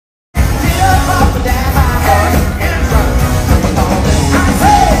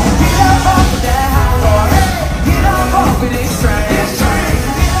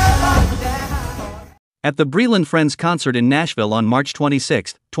At the Breland Friends concert in Nashville on March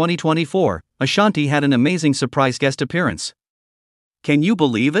 26, 2024, Ashanti had an amazing surprise guest appearance. Can you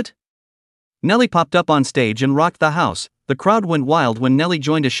believe it? Nelly popped up on stage and rocked the house. The crowd went wild when Nelly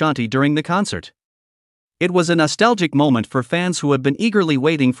joined Ashanti during the concert. It was a nostalgic moment for fans who had been eagerly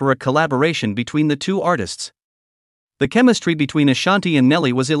waiting for a collaboration between the two artists. The chemistry between Ashanti and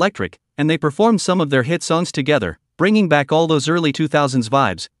Nelly was electric, and they performed some of their hit songs together, bringing back all those early 2000s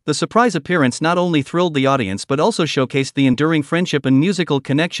vibes. The surprise appearance not only thrilled the audience but also showcased the enduring friendship and musical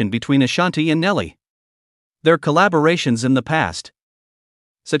connection between Ashanti and Nelly. Their collaborations in the past,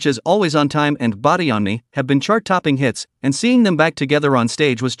 such as Always on Time and Body on Me, have been chart-topping hits, and seeing them back together on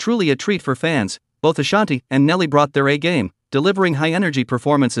stage was truly a treat for fans. Both Ashanti and Nelly brought their A-game, delivering high-energy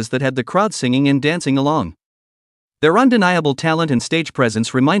performances that had the crowd singing and dancing along. Their undeniable talent and stage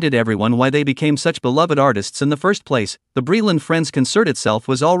presence reminded everyone why they became such beloved artists in the first place. The Breland Friends concert itself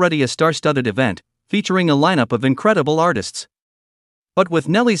was already a star-studded event, featuring a lineup of incredible artists. But with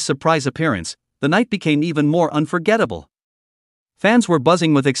Nelly's surprise appearance, the night became even more unforgettable. Fans were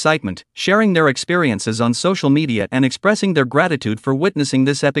buzzing with excitement, sharing their experiences on social media and expressing their gratitude for witnessing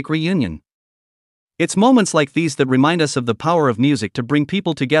this epic reunion. It's moments like these that remind us of the power of music to bring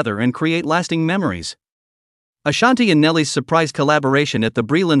people together and create lasting memories. Ashanti and Nelly's surprise collaboration at the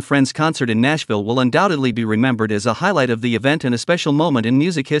Breland Friends concert in Nashville will undoubtedly be remembered as a highlight of the event and a special moment in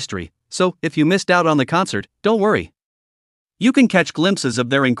music history. So, if you missed out on the concert, don't worry. You can catch glimpses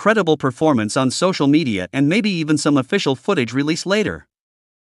of their incredible performance on social media and maybe even some official footage released later.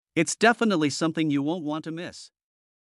 It's definitely something you won't want to miss.